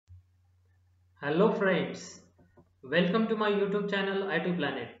Hello friends, welcome to my YouTube channel IT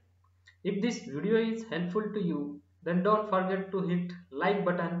Planet. If this video is helpful to you, then don't forget to hit like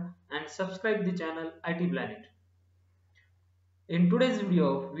button and subscribe the channel IT Planet. In today's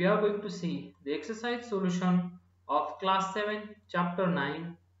video, we are going to see the exercise solution of class 7 chapter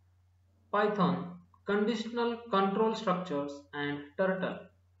 9 Python conditional control structures and turtle.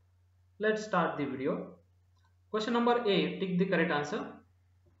 Let's start the video. Question number A, tick the correct answer.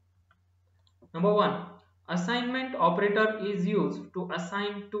 Number 1. Assignment operator is used to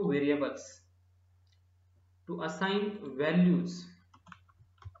assign two variables, to assign values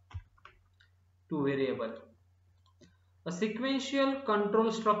to variable. A sequential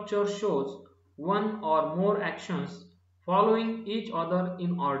control structure shows one or more actions following each other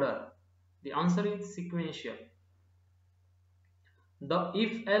in order. The answer is sequential. The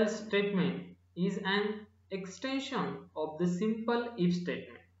if-else statement is an extension of the simple if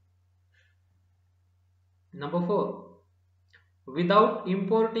statement. Number 4. Without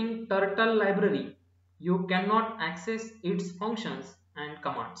importing Turtle library, you cannot access its functions and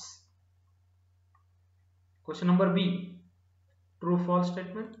commands. Question number B, true false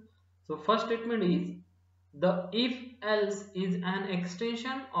statement. So first statement is the if else is an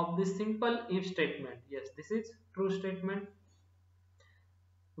extension of the simple if statement. Yes, this is true statement.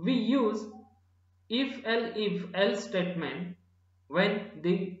 We use if else statement when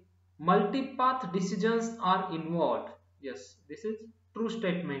the multipath decisions are involved. Yes, this is true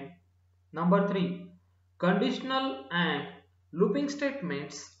statement. Number 3. Conditional and looping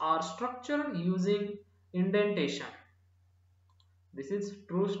statements are structured using indentation. This is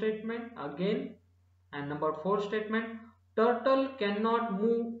true statement again. And number 4 statement, turtle cannot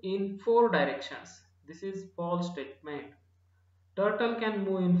move in 4 directions. This is false statement. Turtle can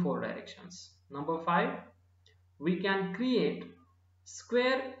move in 4 directions. Number 5, we can create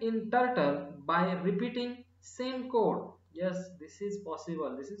square in turtle by repeating same code. Yes, this is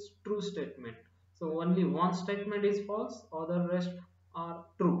possible. This is true statement. So only one statement is false, other rest are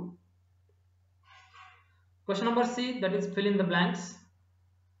true. Question number C, that is fill in the blanks.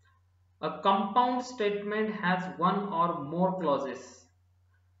 A compound statement has one or more clauses.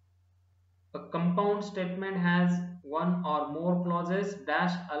 A compound statement has one or more clauses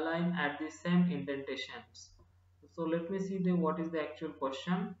dash align at the same indentations. So let me see what is the actual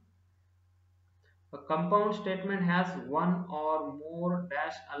question. A compound statement has one or more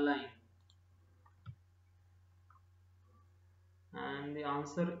dash align, and the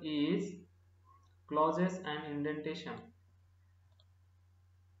answer is clauses and indentation.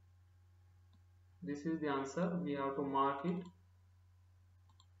 This is the answer. We have to mark it.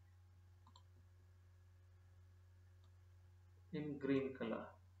 In green color.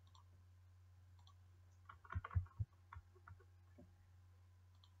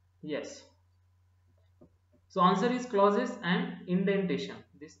 Yes. So answer is clauses and indentation.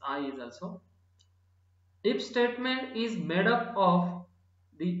 This I is also. If statement is made up of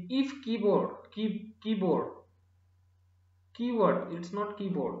the if keyword. It's not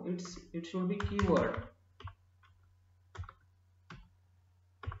keyboard. It should be keyword.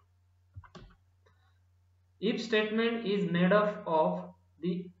 If statement is made up of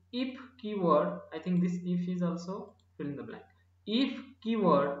the if keyword. I think this if is also fill in the blank. If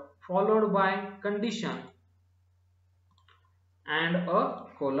keyword followed by condition and a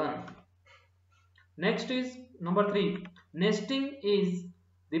colon. Next is number 3. Nesting is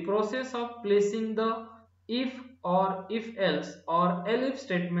the process of placing the if or if else or elif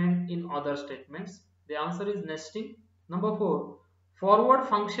statement in other statements. The answer is nesting. Number 4. Forward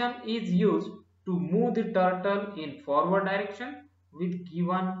function is used to move the turtle in forward direction with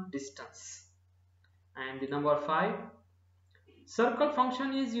given distance. And the number 5. Circle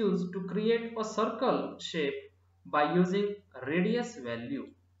function is used to create a circle shape by using radius value.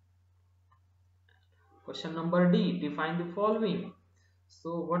 Question number D, define the following.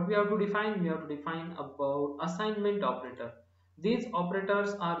 So what we have to define? We have to define about assignment operator. These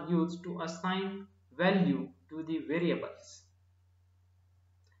operators are used to assign value to the variables.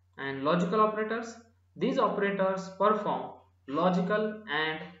 And logical operators. These operators perform logical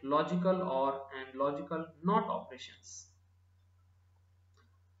and logical or and logical not operations.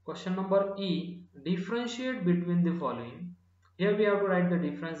 Question number E, differentiate between the following. Here we have to write the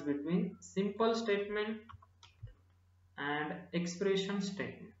difference between simple statement and expression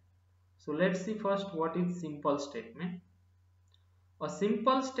statement. So let's see first what is simple statement. A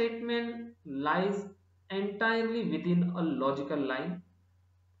simple statement lies entirely within a logical line.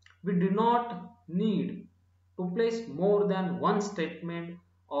 We do not need to place more than one statement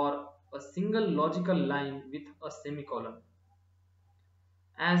or a single logical line with a semicolon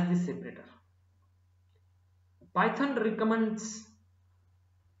as the separator. Python recommends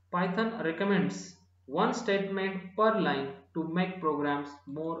Python recommends one statement per line to make programs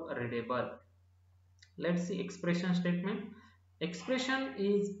more readable. Let's see expression statement. Expression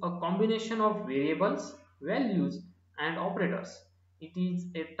is a combination of variables, values, and operators. It is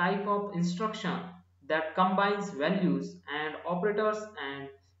a type of instruction that combines values and operators and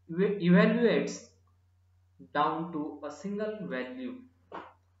evaluates down to a single value.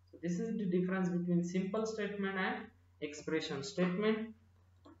 So this is the difference between simple statement and expression statement.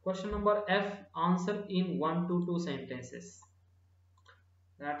 Question number F, answer in 1 to 2 sentences.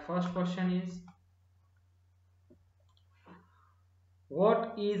 That first question is,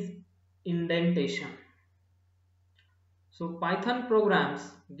 what is indentation? So Python programs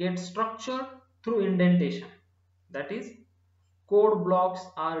get structure through indentation. That is, code blocks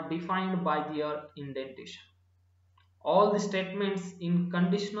are defined by their indentation. All the statements in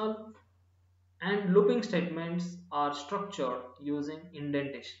conditional and looping statements are structured using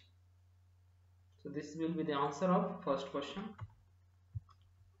indentation. So this will be the answer of first question.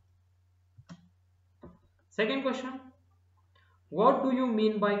 Second question, what do you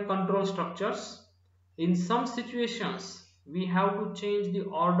mean by control structures? In some situations, we have to change the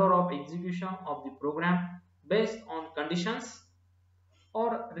order of execution of the program based on conditions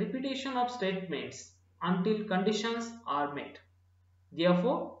or repetition of statements until conditions are met.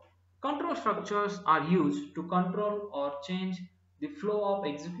 Therefore, control structures are used to control or change the flow of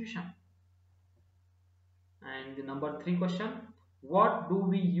execution. And the number 3 question, what do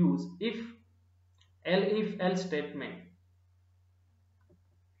we use if else statement?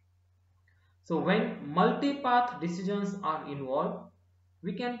 So when multi-path decisions are involved,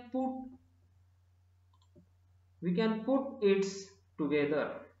 we can put it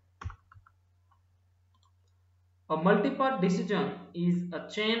together. A multi-path decision is a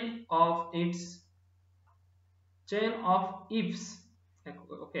chain of ifs.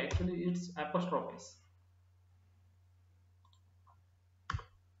 Okay, actually it's apostrophes.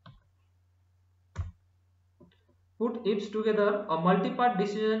 Put ifs together. A multi-path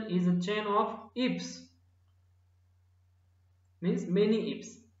decision is a chain of ifs, means many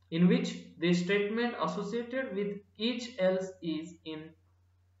ifs, in which the statement associated with each else is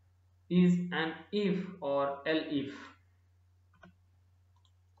an if or elif.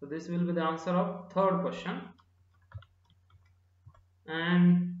 So this will be the answer of third question.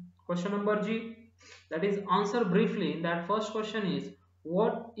 And question number G, that is, answer briefly in that first question is,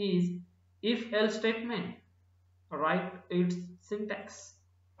 what is if else statement? Write its syntax.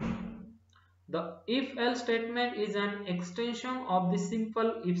 The if else statement is an extension of the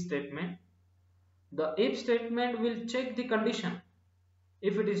simple if statement. The if statement will check the condition.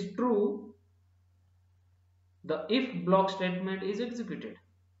 If it is true, the if block statement is executed.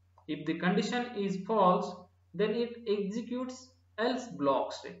 If the condition is false, then it executes else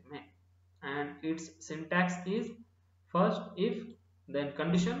block statement. And its syntax is first if, then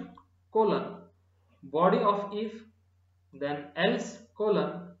condition, colon, body of if, then else,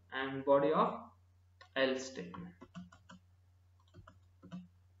 colon, and body of else statement.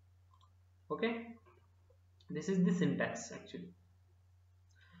 Okay, this is the syntax actually.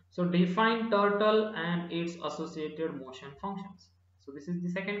 So define turtle and its associated motion functions. So this is the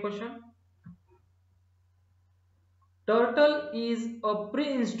second question. Turtle is a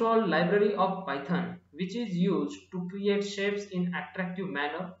pre-installed library of Python which is used to create shapes in attractive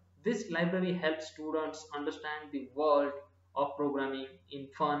manner. This library helps students understand the world of programming in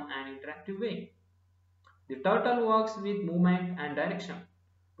fun and interactive way. The turtle works with movement and direction.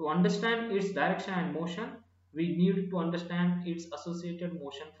 To understand its direction and motion, we need to understand its associated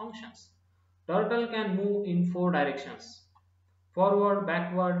motion functions. Turtle can move in 4 directions: forward,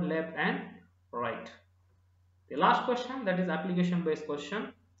 backward, left, and right. The last question, that is application based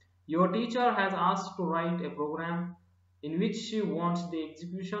question. Your teacher has asked to write a program in which she wants the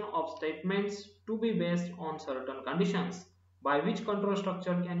execution of statements to be based on certain conditions. By which control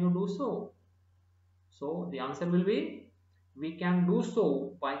structure can you do so? So the answer will be, we can do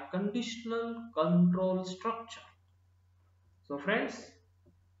so by conditional control structure. So friends,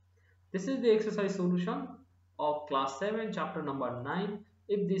 this is the exercise solution of class 7 chapter number 9.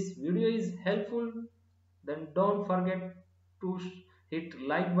 If this video is helpful, then don't forget to hit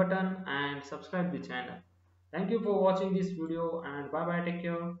like button and subscribe the channel. Thank you for watching this video, and bye bye, take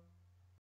care.